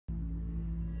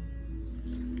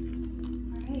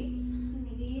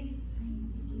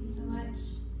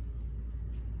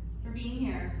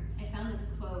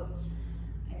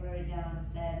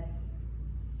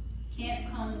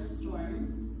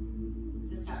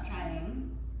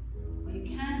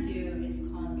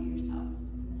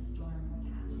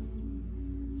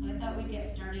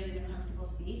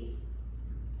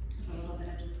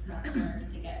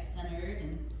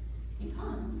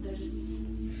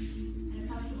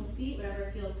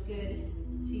whatever feels good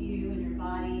to you and your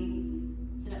body.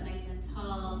 Sit up nice and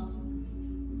tall.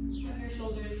 Shrug your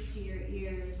shoulders to your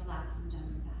ears, relax them down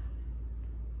your back.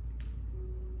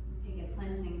 Take a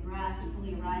cleansing breath,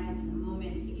 fully arrive into the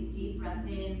moment. Take a deep breath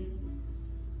in,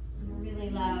 and a really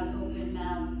loud open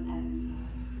mouth exhale.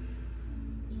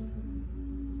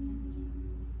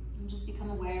 And just become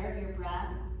aware of your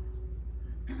breath.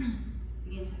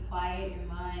 Begin to quiet your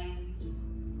mind.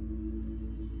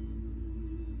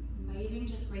 By even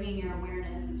just bringing your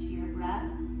awareness to your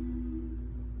breath,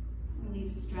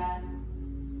 relieve stress,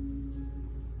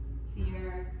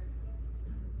 fear,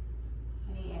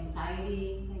 any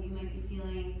anxiety that you might be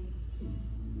feeling.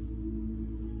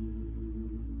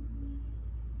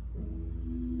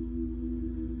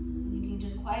 And you can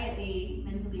just quietly,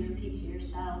 mentally repeat to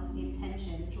yourself the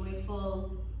intention: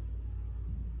 joyful,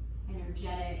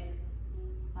 energetic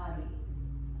body.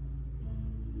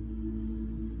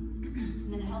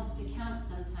 And then it helps to count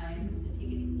sometimes. So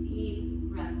take a deep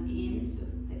breath in to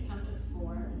the count of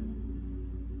 4.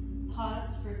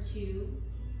 Pause for 2.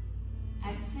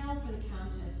 Exhale for the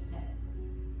count of 6.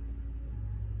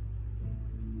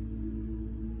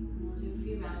 And we'll do a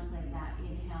few rounds like that.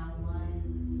 Inhale,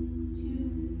 1,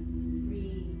 2,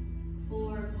 3,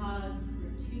 4. Pause for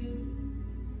 2.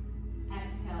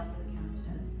 Exhale for the count of 6.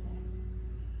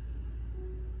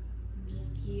 And just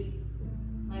keep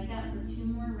like that for 2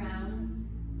 more rounds,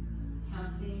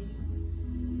 counting.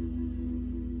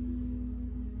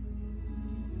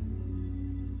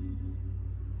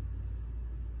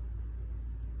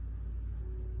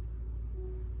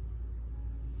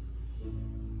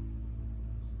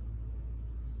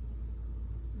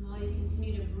 And while you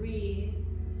continue to breathe,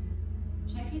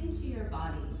 check into your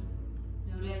body.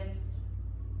 Notice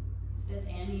if there's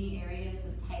any areas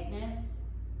of tightness,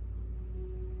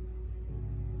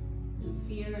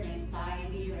 fear and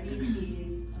anxiety, or any of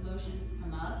these emotions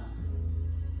come up.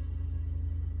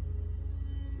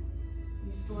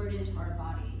 We store it into our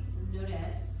body. So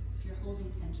notice if you're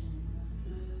holding tension,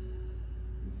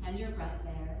 and send your breath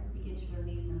there. Begin to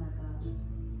release and let go.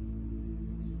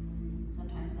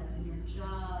 Sometimes that's in your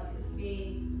jaw, your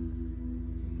face,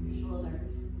 your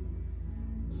shoulders.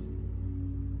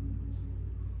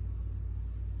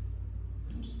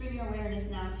 And just bring your awareness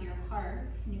now to your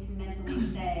heart, and you can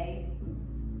mentally say,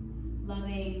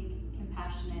 loving,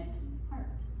 compassionate heart.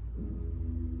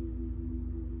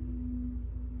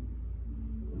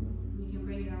 You can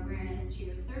bring your awareness to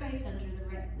your third eye center,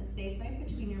 the space right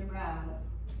between your brows,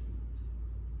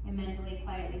 and mentally,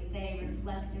 quietly say,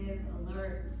 reflective,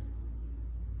 alert,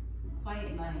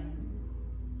 quiet mind.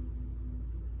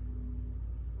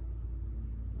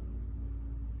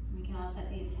 We can all set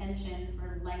the intention for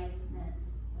lightness of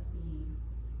being.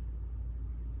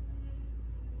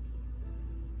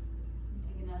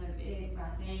 Another big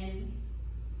breath in,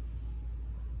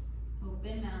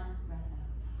 open mouth, breath out.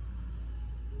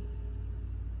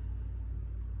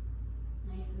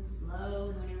 Nice and slow,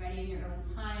 and when you're ready in your own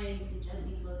time, you can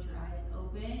gently float your eyes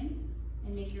open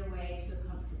and make your way to a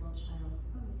comfortable child's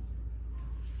pose.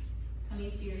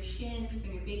 Coming to your shins,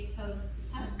 bring your big toes to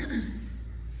touch.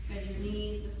 Spread your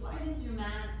knees as wide as your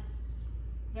mat,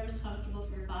 whatever's comfortable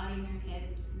for your body and your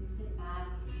hips, and sit back.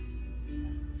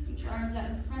 Reach your arms out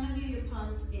in front of you, your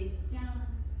palms face down.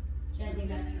 Gently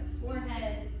rest your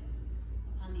forehead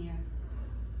upon the earth.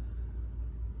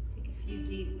 Take a few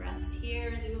deep breaths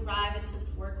here as you arrive into the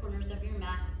 4 corners of your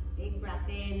mat. Big breath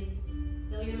in,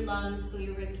 fill your lungs, feel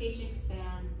your ribcage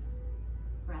expand.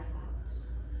 Breath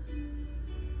out.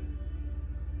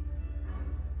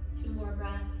 2 more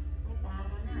breaths like that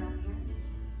on your own here.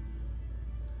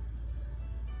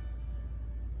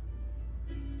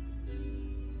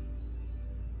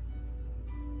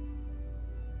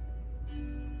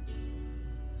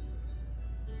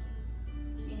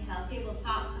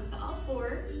 Tabletop, come to all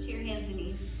 4s to your hands and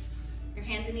knees. Your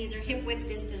hands and knees are hip width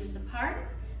distance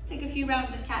apart. Take a few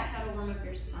rounds of cat-cow to warm up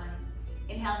your spine.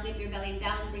 Inhale, dip your belly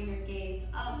down, bring your gaze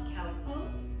up, cow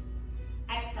pose.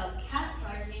 Exhale, cat,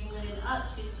 draw your navel in and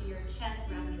up, chin to your chest,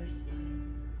 round your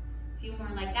spine. A few more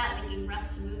like that, linking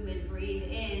breath to movement. Breathe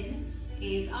in,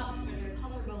 gaze up, spread your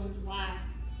collarbones wide.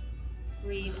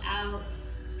 Breathe out,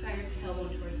 draw your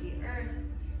tailbone towards the earth.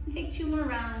 And take 2 more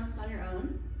rounds on your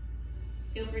own.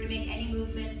 Feel free to make any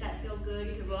movements that feel good.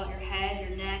 You can roll out your head,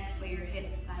 your neck, sway your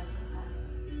hips side to side.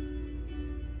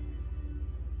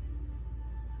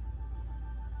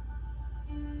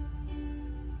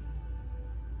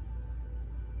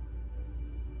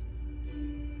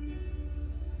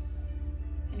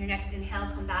 And your next inhale,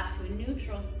 come back to a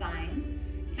neutral spine.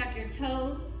 Tuck your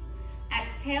toes.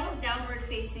 Exhale, downward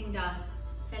facing dog.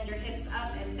 Send your hips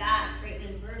up and back. Create an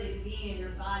inverted V in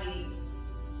your body.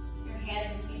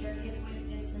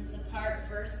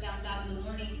 first down dog in the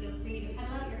morning, feel free to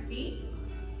pedal out your feet.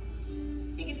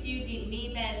 Take a few deep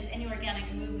knee bends, any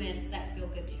organic movements that feel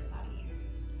good to your body here.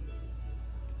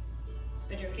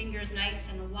 Spread your fingers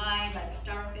nice and wide like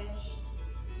starfish.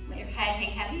 Let your head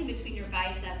hang heavy between your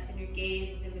biceps and your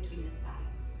gaze is in between your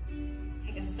thighs.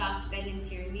 Take a soft bend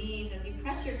into your knees as you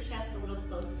press your chest a little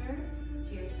closer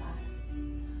to your thighs.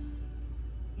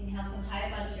 Inhale, come high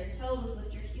up onto your toes,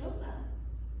 lift your heels up.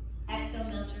 Exhale,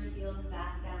 melt your heels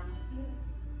back down to the earth.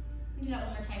 Do that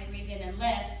one more time, breathe in and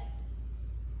lift.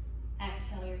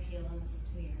 Exhale your heels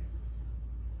to the earth.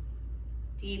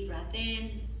 Deep breath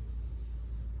in.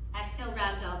 Exhale,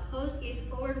 ragdoll pose, gaze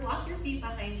forward, walk your feet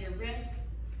behind your wrists.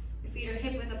 Your feet are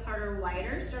hip width apart or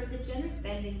wider. Start with a generous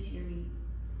bend into your knees.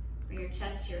 Bring your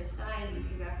chest to your thighs. You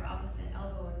can grab for opposite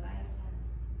elbow or bicep.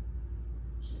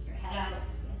 Shake your head out.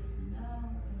 Yes and no.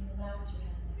 Really relax your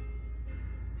head.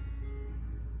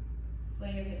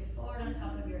 Sway your hips forward on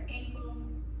top of your ankles.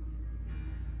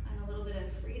 And a little bit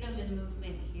of freedom and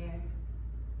movement here.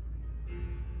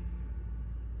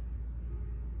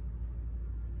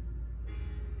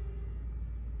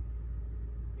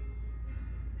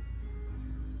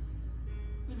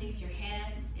 Release your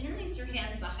hands. Interlace your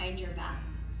hands behind your back.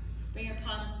 Bring your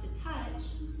palms to touch.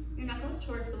 Your knuckles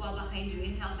towards the wall behind you.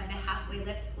 Inhale, find a halfway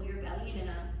lift. Pull your belly in and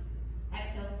up.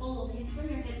 Exhale, fold. Hinge from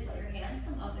your hips. Let your hands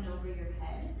come up and over your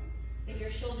head. If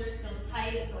your shoulders feel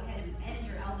tight, go ahead and bend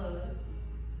your elbows.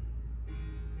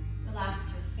 Relax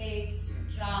your face,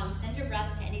 your jaw, and send your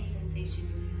breath to any sensation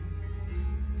you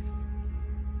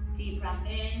feel. Deep breath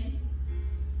in.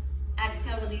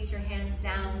 Exhale, release your hands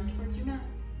down towards your mat.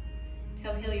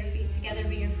 Toe heel your feet together,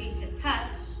 bring your feet to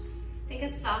touch. Take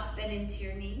a soft bend into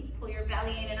your knees. Pull your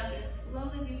belly in and up as slow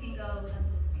as you can go. Come to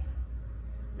stand.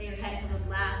 Lay your head to the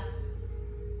last.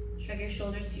 Shrug your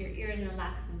shoulders to your ears and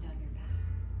relax them down your back.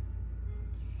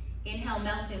 Inhale,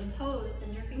 mountain pose.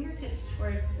 Send your fingertips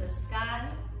towards the sky.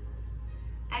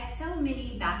 Exhale,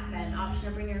 mini back bend. Option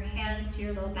to bring your hands to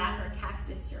your low back or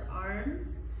cactus your arms.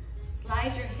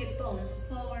 Slide your hip bones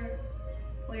forward.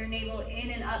 Pull your navel in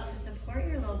and up to support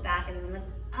your low back and then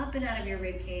lift up and out of your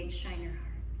rib cage, shine your heart.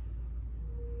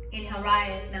 Inhale,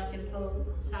 rise, mountain pose,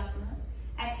 Tadasana.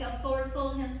 Exhale, forward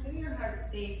fold, hands through your heart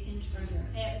space, hinge from your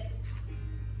hips.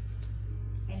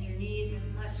 Bend your knees as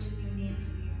much as you need to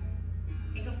here.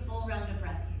 Take a full round of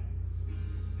breath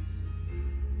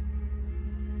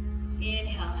here.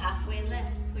 Inhale, halfway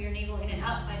lift. Pull your navel in and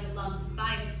up, find a long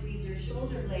spine, squeeze your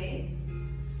shoulder blades.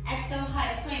 Exhale,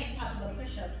 high plank, top of a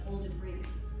push-up, hold and breathe.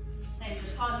 Plant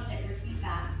your palms, step your feet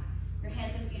back. Your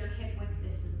hands and feet are hip width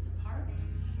distance apart.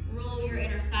 Roll your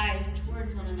inner thighs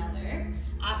towards one another.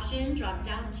 Option, drop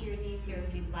down to your knees here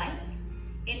if you'd like.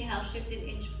 Inhale, shift an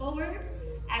inch forward.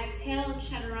 Exhale,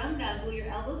 chaturanga, glue your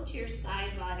elbows to your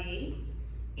side body.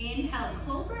 Inhale,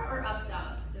 cobra or up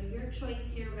dog. So your choice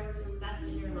here, whatever feels best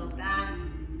in your low back.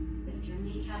 Lift your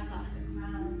kneecaps off the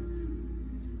ground.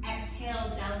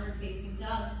 Exhale, downward facing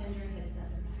dog, send your hips up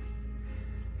and back.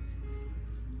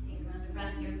 Take a round of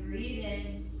breath here, breathe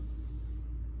in,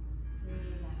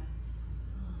 breathe out.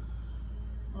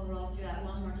 We'll roll through that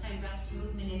one more time, breath to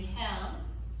movement, inhale.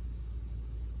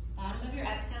 Bottom of your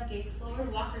exhale, gaze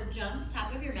forward, walk or jump,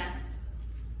 top of your mat.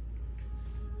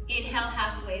 Inhale,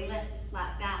 halfway lift,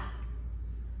 flat back.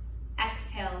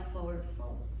 Exhale, forward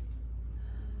fold.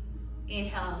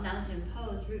 Inhale, mountain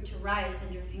pose, root to rise,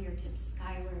 send your fingertips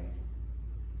skyward.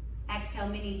 Exhale,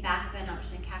 mini back bend,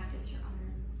 option to cactus your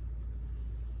arms.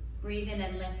 Breathe in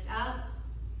and lift up.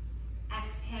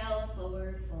 Exhale,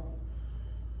 forward fold.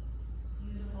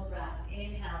 Beautiful breath.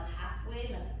 Inhale, halfway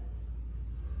lift.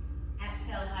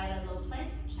 Exhale, high and low plank,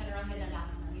 chaturanga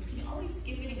dandasana. You can always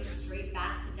skip it and go straight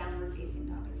back to downward facing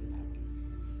dog if you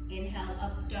like. Inhale,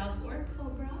 up dog or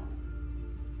cobra.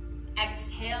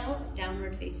 Exhale,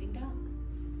 downward facing dog.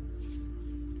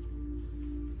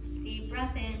 Deep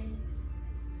breath in.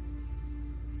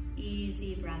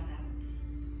 Easy breath out.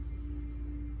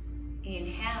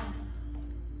 Inhale.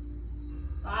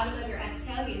 Bottom of your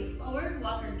exhale, gaze forward,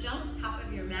 walk or jump, top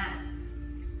of your mat.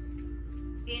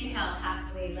 Inhale,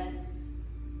 halfway lift.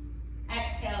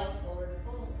 Exhale, forward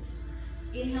fold.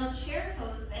 Inhale, chair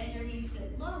pose, bend your knees,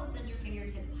 sit low, send your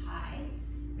fingertips high.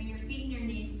 Bring your feet and your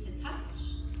knees to touch.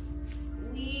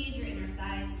 Squeeze your inner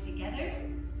thighs together.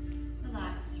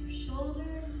 Relax your shoulders.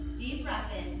 Deep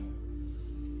breath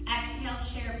in. Exhale,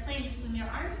 chair plank. Swing your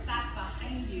arms back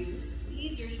behind you.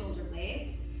 Squeeze your shoulder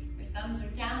blades. Your thumbs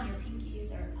are down, your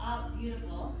pinkies are up.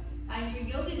 Beautiful. Find your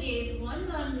yoga gaze, one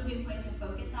non-moving point to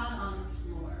focus on the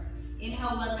floor.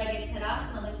 Inhale, one-legged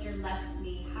Tadasana. Lift your left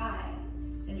knee high.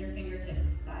 Send your fingertips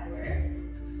skyward.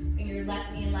 Bring your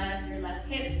left knee in line with your left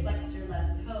hip. Flex your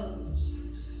left toes.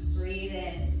 breathe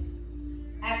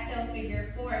in. Exhale,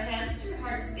 figure four, hands to your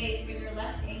heart space. Bring your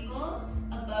left ankle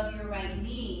above your right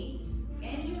knee.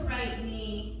 Bend your right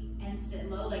knee and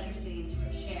sit low like you're sitting into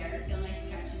a chair. Feel a nice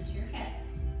stretch into your hip.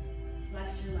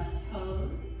 Flex your left toes.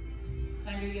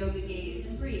 Find your yoga gaze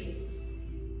and breathe.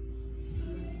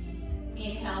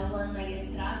 Inhale, one-legged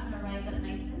Tadasana, rise up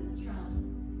nice and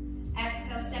strong.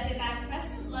 Exhale, step it back,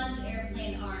 crescent lunge,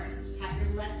 airplane arms. Tap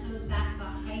your left toes back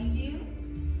behind you.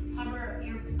 Hover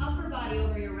your upper body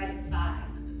over your right thigh.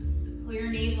 Pull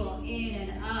your navel in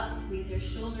and up, squeeze your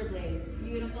shoulder blades.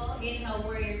 Beautiful. Inhale,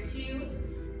 warrior two.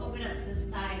 Open up to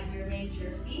the side, rearrange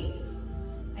your feet.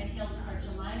 And heel to arch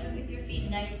alignment with your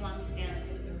feet. Nice long stance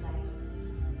with your legs.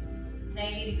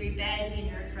 90-degree bend in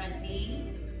your front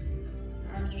knee.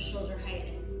 Arms are shoulder height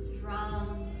and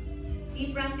strong.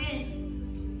 Deep breath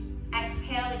in.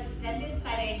 Exhale, extended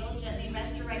side angle. Gently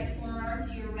rest your right forearm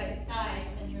to your right thigh.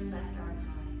 Send your left arm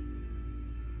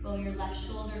high. Roll your left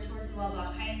shoulder towards the wall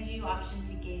behind you. Option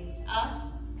to gaze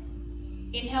up.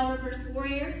 Inhale, reverse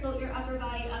warrior. Float your upper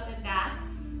body up and back.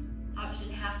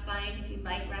 Option half bind. If you'd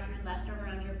like, wrap your left arm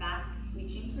around your back,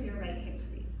 reaching for your right hip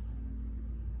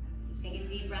crease. Take a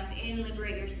deep breath in.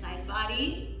 Liberate your side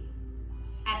body.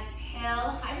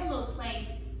 Exhale, high to low plank,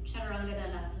 Chaturanga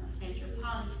Dandasana. Plant your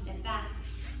palms, step back.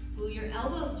 Pull your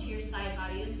elbows to your side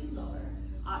body as you lower.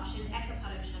 Option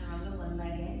Ekapada Chaturanga,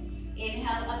 one-legged.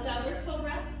 Inhale, up downward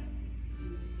cobra.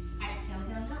 Exhale,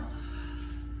 down dog.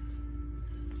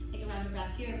 Take a round of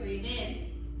breath here, breathe in.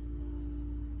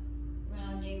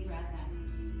 Rounding breath out.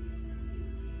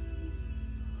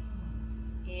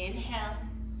 Inhale.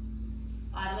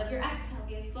 Bottom of your exhale,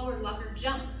 gaze forward, walk or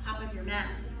jump, top of your mat.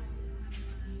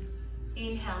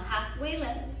 Inhale, halfway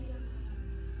lift.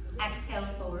 Exhale,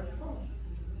 forward fold.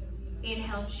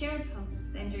 Inhale, chair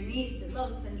pose. Bend your knees, sit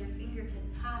low, send your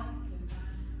fingertips high.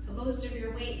 So most of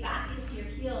your weight back into your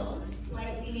heels.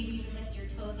 Slightly, maybe even lift your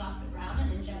toes off the ground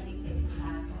and then gently place them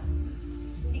back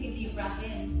down. Take a deep breath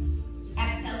in.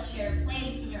 Exhale, chair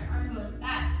plank, swing your arm bones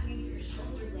back, squeeze your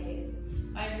shoulder blades.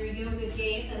 Find your yoga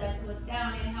gaze. I like to look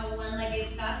down. Inhale,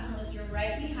 one-legged Tadasana, lift your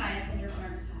right knee high, send your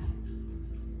arms high.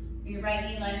 Your right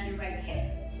knee line with your right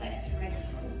hip. Flex your right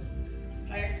toe.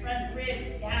 Draw your front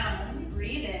ribs down.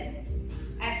 Breathe in.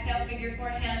 Exhale, figure four,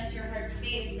 hands to your heart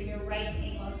space. Bring your right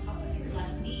ankle on top of your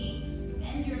left knee.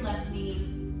 Bend your left knee.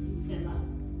 Sit low.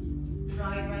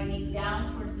 Draw your right knee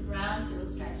down towards the ground. Feel a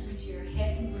stretch into your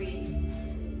hip and breathe.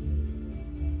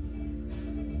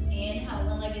 Inhale,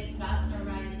 one-legged Tadasana,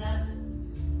 rise up.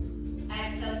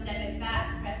 Exhale, step it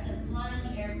back. Crescent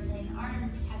lunge, airplane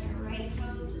arms. Tap your right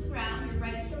toes to the ground. Your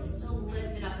right heel still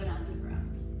lifted up and off the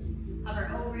ground.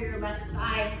 Hover over your left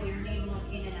thigh. Pull your navel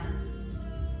in and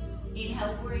out.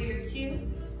 Inhale, warrior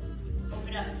two.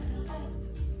 Open up to the side.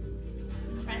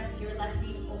 Press your left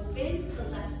knee open to the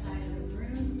left side of the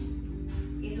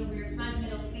room. Gaze over your front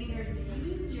middle finger.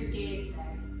 Use your gaze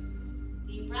there.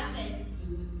 Deep breath in.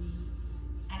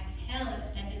 Exhale,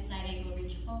 extended side angle,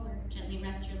 reach forward. Gently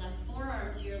rest your left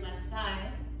forearm to your left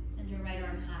thigh. Send your right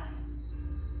arm high.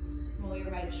 Roll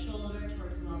your right shoulder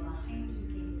towards the wall behind you,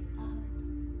 gaze up.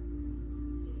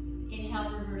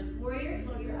 Inhale, reverse warrior.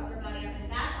 Float your upper body up and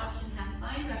back. Option half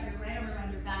bind. Wrap your right arm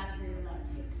around your back for your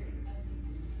left hip crease.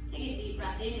 Take a deep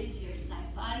breath in into your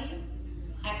side body.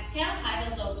 Exhale, high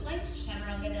to low plank,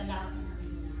 Chaturanga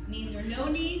Dandasana. Knees or no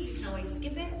knees, you can always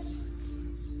skip it.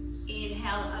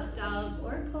 Inhale, up dog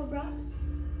or cobra.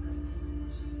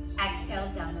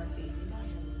 Exhale, downward facing dog.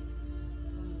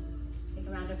 Take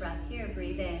a round of breath here,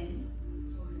 breathe in.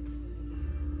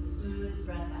 Smooth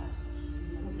breath out.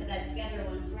 We'll put that together,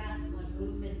 one breath, one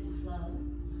movement to flow.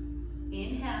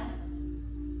 Inhale.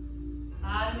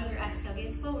 Bottom of your exhale,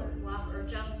 gaze forward, walk or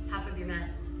jump, top of your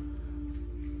mat.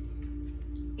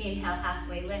 Inhale,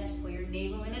 halfway lift, pull your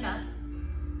navel in and up.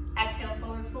 Exhale,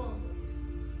 forward fold.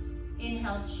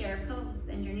 Inhale, chair pose,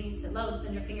 bend your knees, sit low,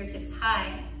 send your fingertips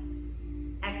high.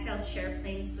 Exhale, chair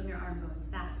plane, swing your arm bones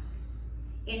back.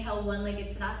 Inhale,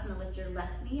 one-legged Tadasana, lift your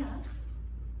left knee up.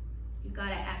 You've got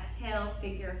to exhale,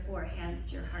 figure four, hands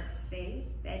to your heart space,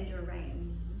 bend your right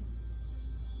knee.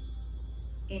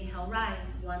 Inhale, rise,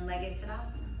 one-legged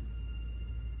Tadasana.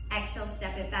 Exhale,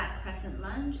 step it back, crescent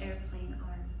lunge, airplane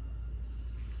arms.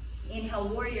 Inhale,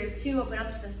 warrior two, open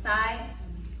up to the side.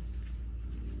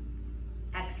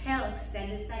 Exhale,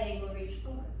 extended side angle, reach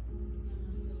forward.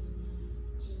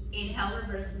 Inhale,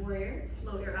 reverse warrior,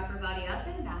 float your upper body up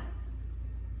and back.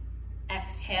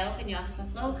 Exhale,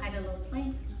 Vinyasa flow, high to low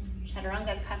plank.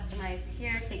 Chaturanga, customize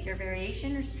here, take your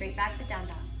variation or straight back to down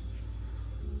dog.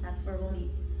 That's where we'll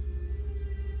meet.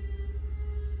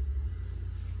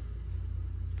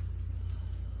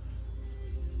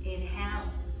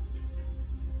 Inhale,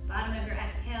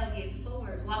 Exhale, gaze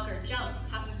forward. Walk or jump,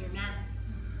 top of your mat.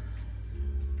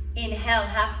 Inhale,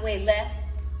 halfway lift.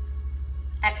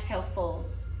 Exhale, fold.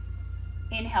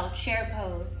 Inhale, chair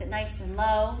pose. Sit nice and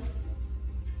low.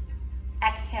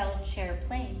 Exhale, chair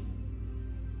plane.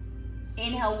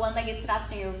 Inhale, one-legged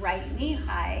Tadasana, your right knee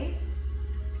high.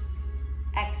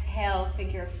 Exhale,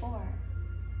 figure four.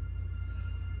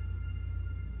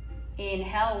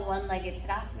 Inhale, one-legged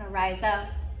Tadasana, rise up.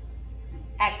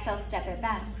 Exhale, step it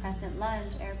back. Crescent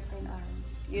lunge, airplane arms.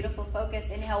 Beautiful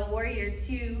focus. Inhale, warrior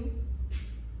two.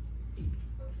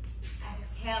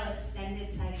 Exhale,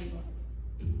 extended side angle.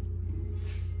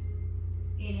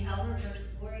 Inhale, reverse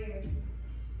warrior.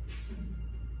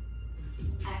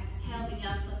 Exhale,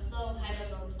 vinyasa flow, high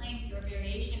to low plank. Your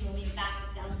variation will be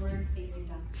back, downward, facing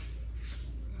dog.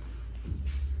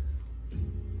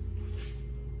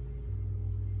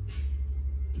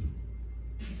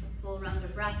 A full round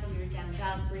of breath in your down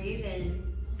dog. Breathe in,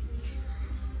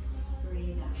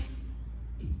 breathe out.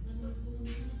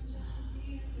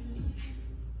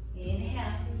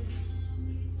 Inhale.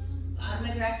 Bottom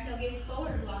of your exhale, gaze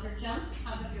forward. Walk or jump,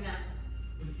 top of your mat.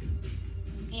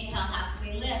 Inhale,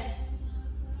 halfway lift.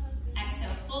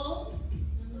 Exhale, fold.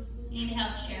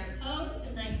 Inhale, chair pose,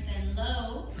 nice and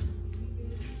low.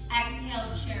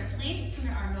 Exhale, chair plank, swing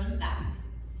your arm bones back.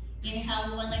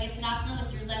 Inhale, one-legged Tadasana,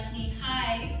 lift your left knee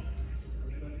high.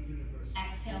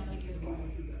 Exhale, figure four.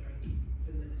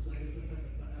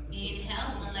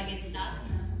 Inhale, one-legged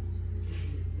Tadasana.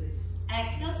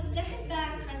 Exhale, step it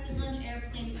back, crescent lunge,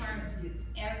 airplane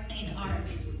arms.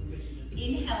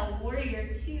 Inhale, warrior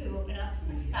two, open up to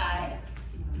the side.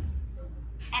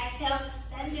 Exhale,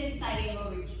 extended side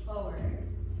angle, reach forward.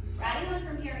 Riding on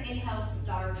from here, inhale,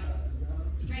 star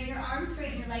pose. Straighten your arms,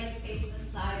 straighten your legs, face the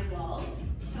side wall.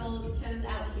 Toes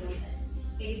out, heels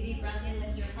in. Take a deep breath in,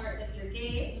 lift your heart, lift your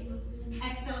gaze.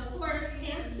 Exhale, force,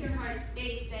 hands to your heart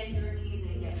space, bend your knees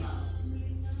and get low.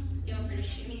 Feel free to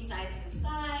shimmy side to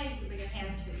side. You can bring your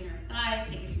hands to your inner thighs,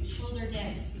 take a few shoulder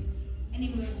dips. Any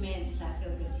movements that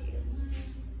feel good to you.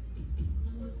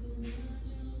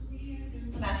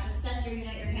 Come back to center,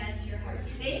 unite your hands to your heart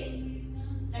space.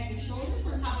 Stack your shoulders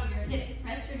on top of your hips.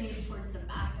 Press your knees towards the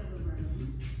back of the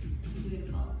room.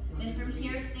 Beautiful. Then from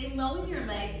here, stay low in your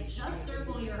legs. Just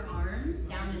circle your arms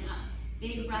down and up.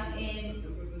 Big breath in.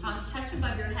 Palms touch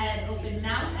above your head. Open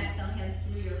mouth. Exhale, hands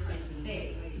through your heart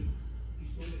space.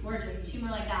 Gorgeous. Two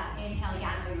more like that. Inhale,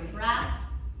 gather your breath.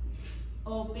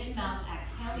 Open mouth.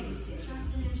 Exhale. Maybe sit just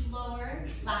an inch lower.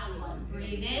 Last one.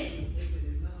 Breathe in.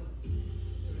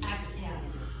 Exhale.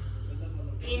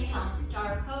 Inhale,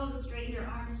 star pose. Straighten your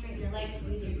arms, straighten your legs,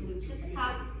 squeeze your glutes at the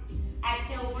top.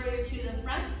 Exhale, warrior to the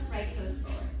front, right toes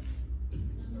forward.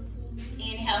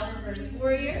 Inhale, reverse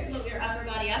warrior. Float your upper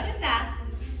body up and back.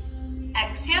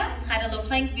 Exhale, high to low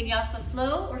plank, vinyasa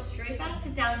flow, or straight back to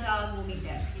down dog, we'll meet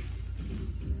there.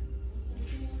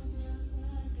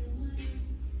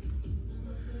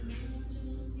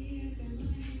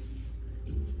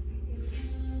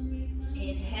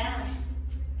 Inhale.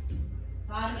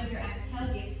 Bottom of your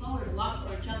exhale, gaze forward, walk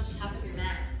or jump to top of your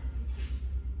mat.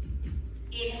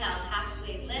 Inhale,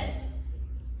 halfway lift.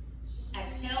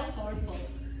 Exhale, forward fold.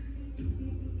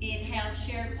 Inhale,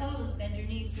 chair pose, bend your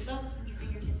knees to low, send your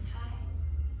fingertips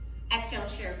high. Exhale,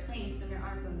 chair plane, swing your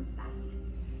arm bones back.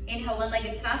 Inhale,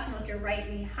 one-legged Tadasana, lift your right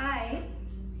knee high.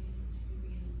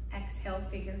 Exhale,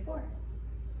 figure four.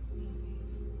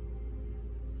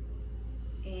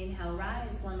 Inhale, rise,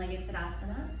 one-legged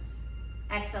Tadasana.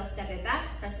 Exhale, step it back,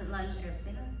 crescent lunge,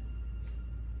 airplane arms.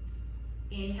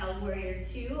 Inhale, warrior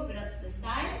two, open up to the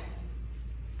side.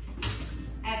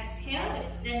 Exhale,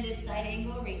 extended side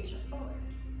angle, reach it forward.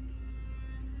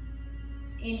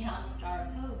 Inhale,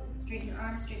 star pose. Straighten your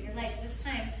arms, straighten your legs. This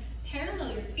time,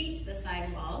 parallel your feet to the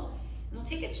side wall. And we'll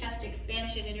take a chest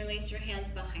expansion, interlace your hands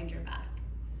behind your back.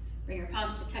 Bring your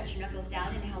palms to touch your knuckles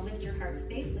down. Inhale, lift your heart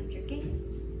space, lift your gaze.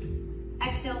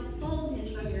 Exhale, fold,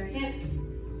 hinge from your hips.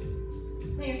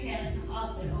 Let your hands come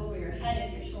up and over your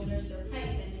head. If your shoulders feel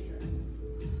tight, bend to your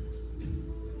elbows.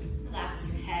 Relax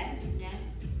your head, your neck.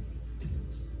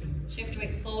 Shift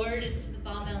weight forward into the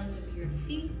ball mounds of your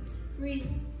feet. Breathe.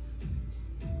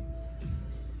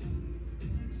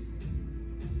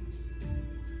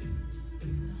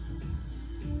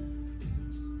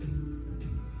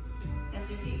 Press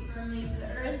your feet firmly to the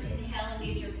earth. Inhale,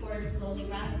 engage your core and slowly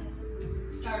rise.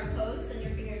 Star pose, send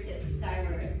your fingertips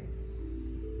skyward.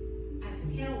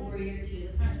 Exhale, warrior two to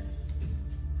the front.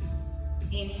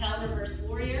 Inhale, reverse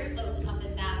warrior, float up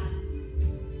and back.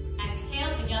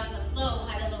 Exhale, vinyasa flow,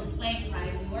 high to low plank,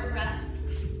 ride your breath.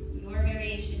 Your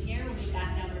variation here will be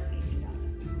back downward facing dog.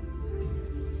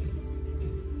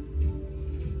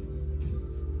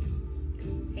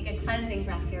 cleansing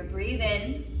breath here. Breathe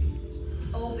in,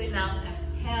 open mouth,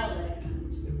 exhale, let it go.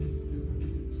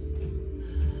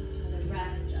 Another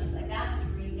breath just like that.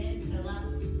 Breathe in, fill up,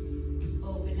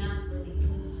 open mouth,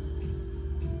 release.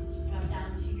 Drop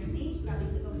down to your knees, grab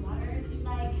a sip of water if you'd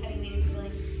like. How do you ladies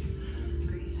feeling?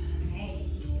 Great. Okay.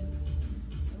 So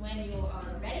when you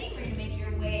are ready, we're going to make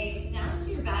your way down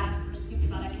to your back for Supta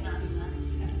Baddha Konasana.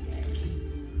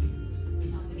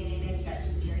 Also getting a nice stretch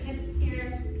into your hips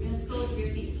here. And the soles of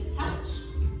your feet to touch.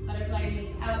 Butterfly your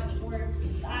knees out towards the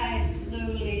sides.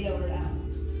 Slowly lower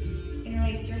down.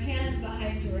 Interlace your hands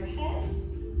behind your head.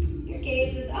 Your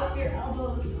gaze is up. Your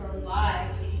elbows are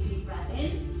wide. Take a deep breath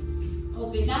in.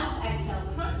 Open mouth. Exhale,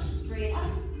 crunch. Straight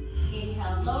up.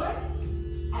 Inhale, lower.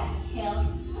 Exhale,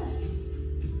 lift.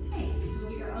 Nice.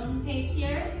 Move at your own pace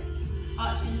here.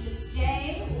 Option to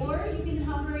stay, or you can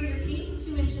hover your feet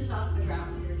 2 inches off the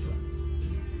ground for your choice.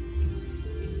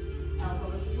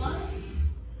 Elbows wide,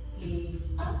 gaze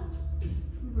up,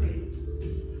 breathe.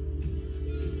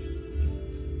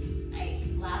 Nice,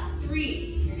 last 3.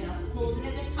 You're gonna hold it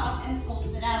at the top and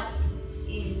pulse it out.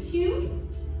 In 2,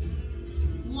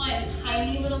 1,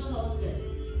 tiny little pulses.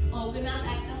 Open up,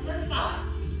 exhale for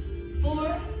 5,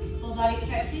 4, full body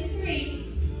stretch in 3,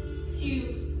 2,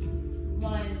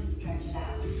 1. Stretch it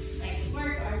out. Nice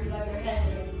work, arms above your head,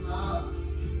 legs long.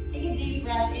 Take a deep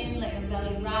breath in, let your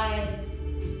belly rise.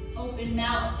 Open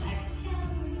mouth, exhale,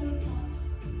 breathe out.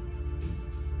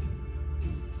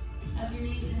 Hug your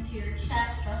knees into your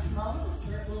chest, draw small little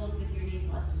circles with your knees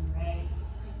left and right.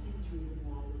 Pressing through the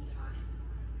wall of time.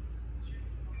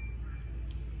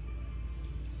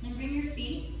 Then bring your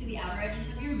feet to the outer edges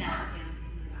of your mat.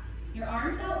 Your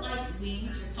arms out like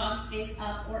wings, your palms face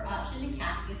up, or option to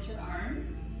cactus your arms.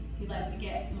 If you'd like to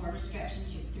get more of a stretch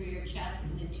through your chest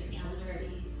and into your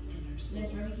shoulders. Then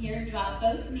from here, drop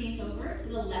both knees over to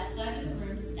the left side of the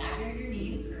room, stagger your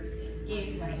knees,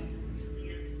 gaze right.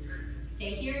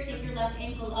 Stay here, take your left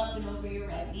ankle up and over your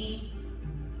right knee.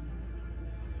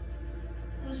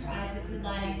 Close your eyes if you'd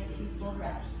like, 2 full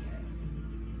breaths here.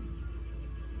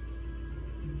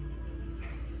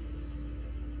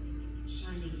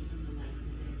 Shining from the light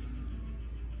within.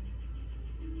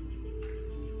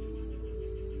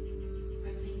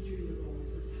 Pressing through the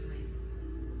walls of time.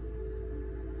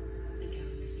 The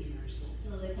galaxy in our soul.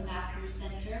 Slowly come back to your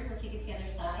center. We'll take it to the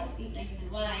other side, feet nice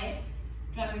and wide.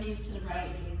 Drop your knees to the right,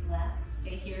 gaze left.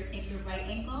 Stay here, take your right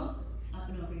ankle up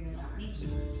and over your left knee.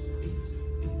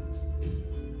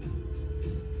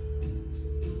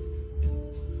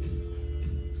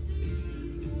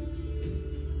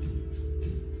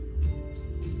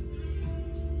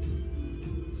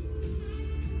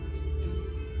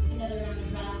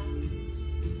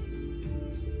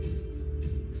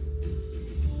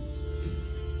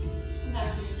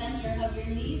 Hug your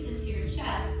knees into your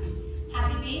chest.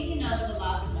 Happy baby, Nada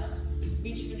Balasana.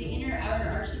 Reach for the inner outer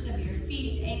arches of your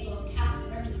feet, ankles, calves,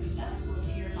 arms accessible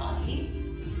to your body.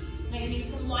 Let your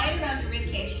knees come wide around your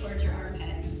ribcage towards your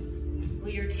armpits. Pull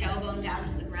your tailbone down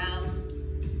to the ground.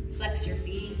 Flex your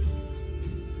feet.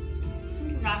 You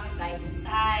can rock side to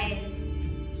side.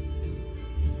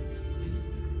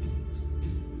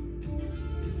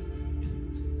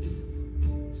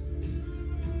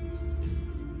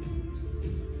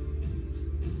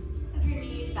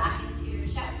 Back into your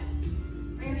chest.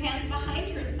 Bring your hands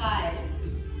behind your thighs.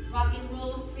 Rock and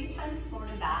roll 3 times forward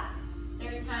and back.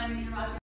 3rd time, you're going to rock